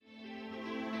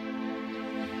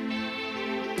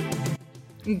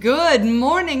Good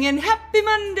morning and happy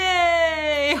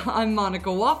Monday! I'm Monica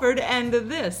Wofford and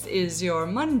this is your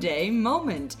Monday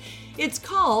Moment. It's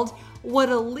called What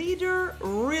a Leader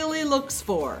Really Looks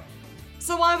For.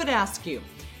 So I would ask you,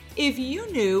 if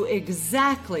you knew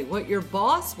exactly what your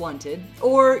boss wanted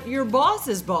or your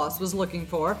boss's boss was looking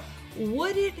for,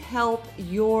 would it help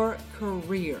your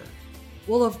career?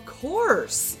 Well, of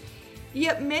course.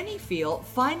 Yet many feel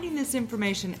finding this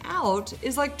information out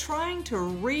is like trying to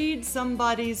read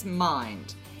somebody's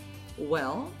mind.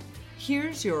 Well,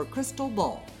 here's your crystal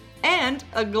ball and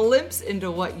a glimpse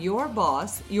into what your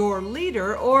boss, your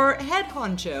leader, or head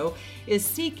honcho is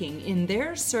seeking in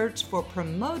their search for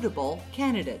promotable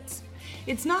candidates.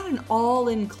 It's not an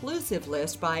all-inclusive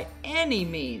list by any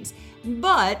means,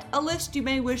 but a list you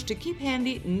may wish to keep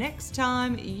handy next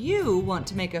time you want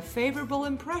to make a favorable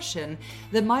impression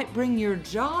that might bring your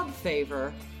job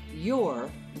favor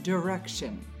your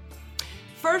direction.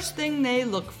 First thing they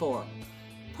look for,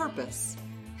 purpose.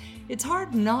 It's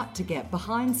hard not to get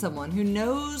behind someone who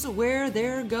knows where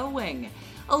they're going.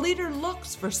 A leader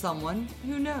looks for someone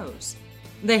who knows.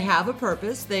 They have a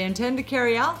purpose, they intend to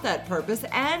carry out that purpose,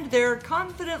 and they're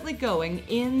confidently going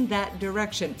in that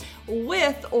direction.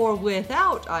 With or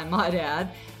without, I might add,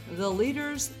 the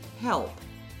leader's help.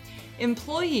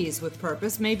 Employees with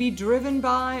purpose may be driven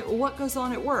by what goes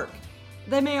on at work.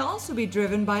 They may also be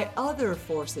driven by other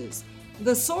forces.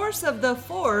 The source of the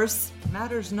force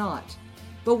matters not.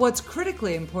 But what's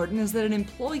critically important is that an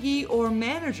employee or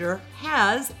manager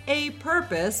has a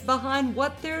purpose behind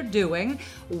what they're doing,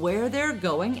 where they're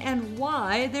going, and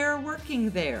why they're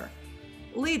working there.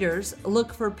 Leaders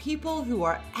look for people who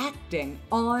are acting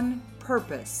on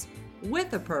purpose,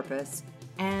 with a purpose,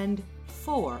 and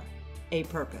for a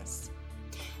purpose.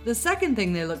 The second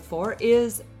thing they look for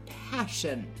is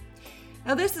passion.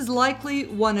 Now, this is likely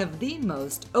one of the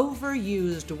most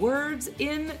overused words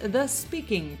in the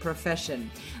speaking profession.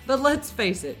 But let's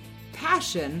face it,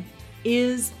 passion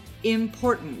is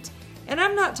important. And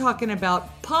I'm not talking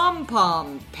about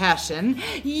pom-pom passion.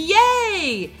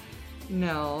 Yay!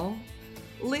 No,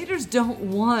 leaders don't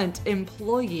want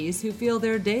employees who feel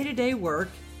their day-to-day work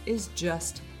is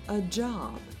just a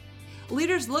job.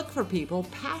 Leaders look for people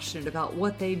passionate about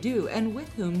what they do and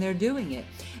with whom they're doing it.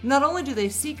 Not only do they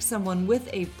seek someone with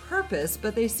a purpose,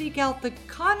 but they seek out the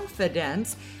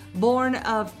confidence born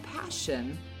of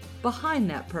passion behind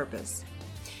that purpose.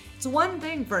 It's one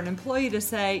thing for an employee to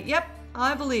say, "Yep,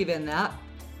 I believe in that."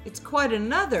 It's quite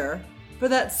another for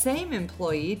that same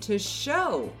employee to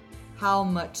show how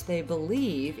much they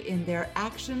believe in their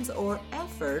actions or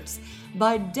efforts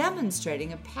by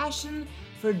demonstrating a passion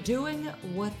for doing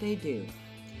what they do.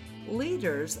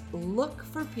 Leaders look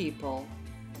for people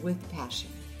with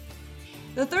passion.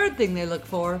 The third thing they look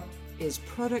for is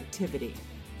productivity.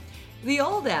 The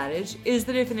old adage is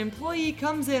that if an employee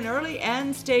comes in early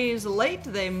and stays late,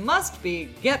 they must be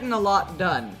getting a lot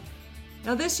done.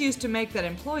 Now, this used to make that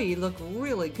employee look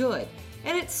really good,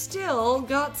 and it's still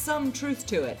got some truth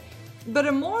to it. But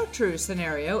a more true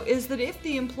scenario is that if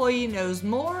the employee knows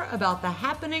more about the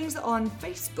happenings on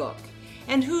Facebook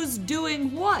and who's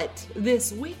doing what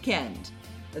this weekend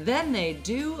than they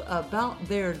do about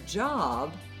their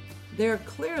job, they're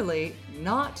clearly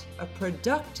not a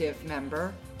productive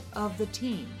member of the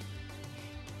team.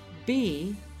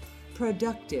 Be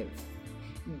productive.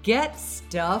 Get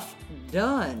stuff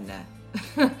done.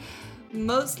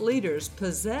 Most leaders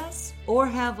possess or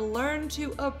have learned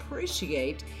to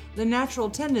appreciate the natural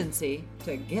tendency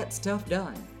to get stuff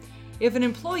done. If an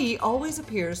employee always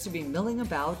appears to be milling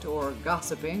about or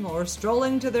gossiping or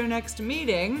strolling to their next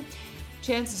meeting,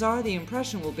 chances are the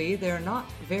impression will be they're not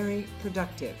very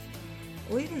productive.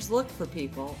 Leaders look for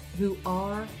people who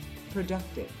are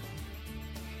productive.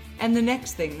 And the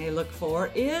next thing they look for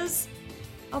is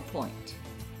a point.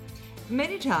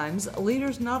 Many times,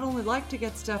 leaders not only like to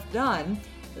get stuff done,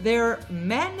 they're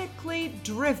manically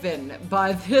driven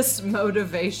by this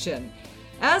motivation.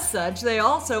 As such, they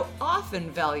also often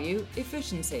value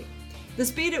efficiency, the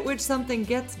speed at which something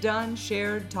gets done,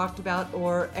 shared, talked about,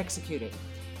 or executed.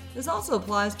 This also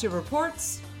applies to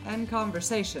reports and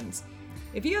conversations.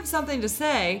 If you have something to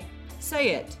say,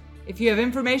 say it. If you have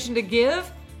information to give,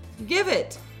 give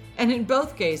it. And in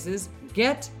both cases,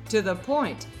 get to the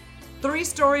point. 3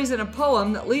 stories in a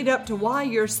poem that lead up to why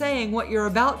you're saying what you're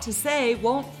about to say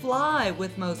won't fly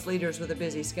with most leaders with a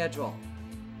busy schedule.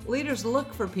 Leaders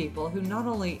look for people who not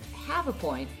only have a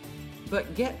point,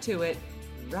 but get to it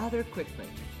rather quickly.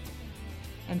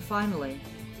 And finally,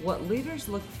 what leaders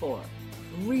look for,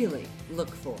 really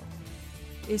look for,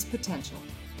 is potential.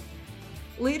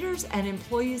 Leaders and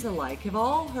employees alike have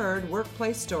all heard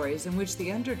workplace stories in which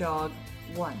the underdog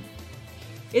won.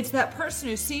 It's that person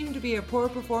who seemed to be a poor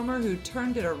performer who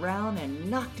turned it around and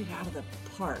knocked it out of the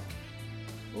park.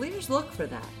 Leaders look for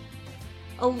that.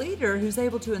 A leader who's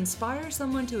able to inspire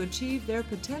someone to achieve their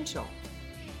potential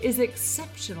is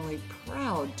exceptionally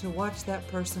proud to watch that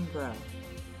person grow.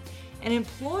 An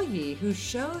employee who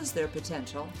shows their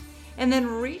potential and then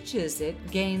reaches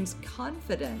it gains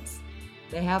confidence.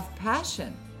 They have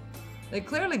passion. They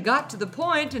clearly got to the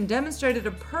point and demonstrated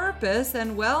a purpose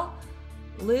and, well,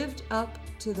 lived up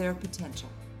to their potential.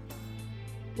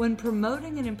 When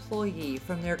promoting an employee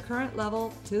from their current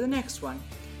level to the next one,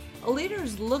 a leader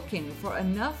is looking for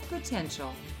enough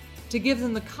potential to give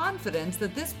them the confidence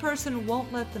that this person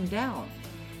won't let them down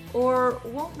or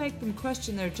won't make them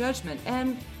question their judgment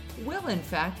and will in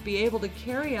fact be able to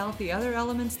carry out the other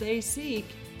elements they seek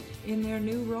in their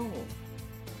new role.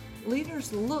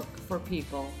 Leaders look for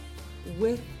people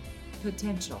with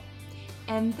potential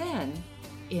and then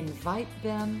invite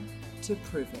them to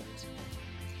prove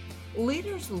it.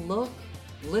 Leaders look,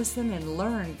 listen, and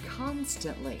learn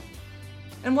constantly.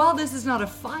 And while this is not a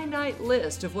finite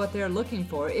list of what they're looking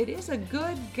for, it is a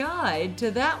good guide to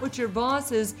that which your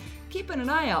boss is keeping an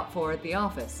eye out for at the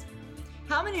office.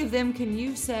 How many of them can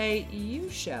you say you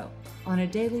show on a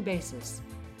daily basis?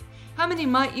 How many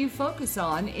might you focus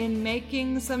on in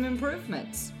making some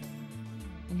improvements?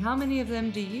 And how many of them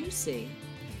do you see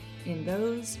in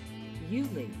those you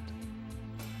lead?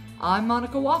 I'm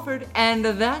Monica Wofford, and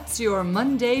that's your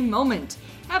Monday Moment.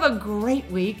 Have a great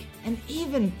week, an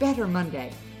even better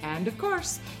Monday. And of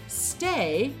course,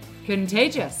 stay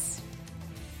contagious.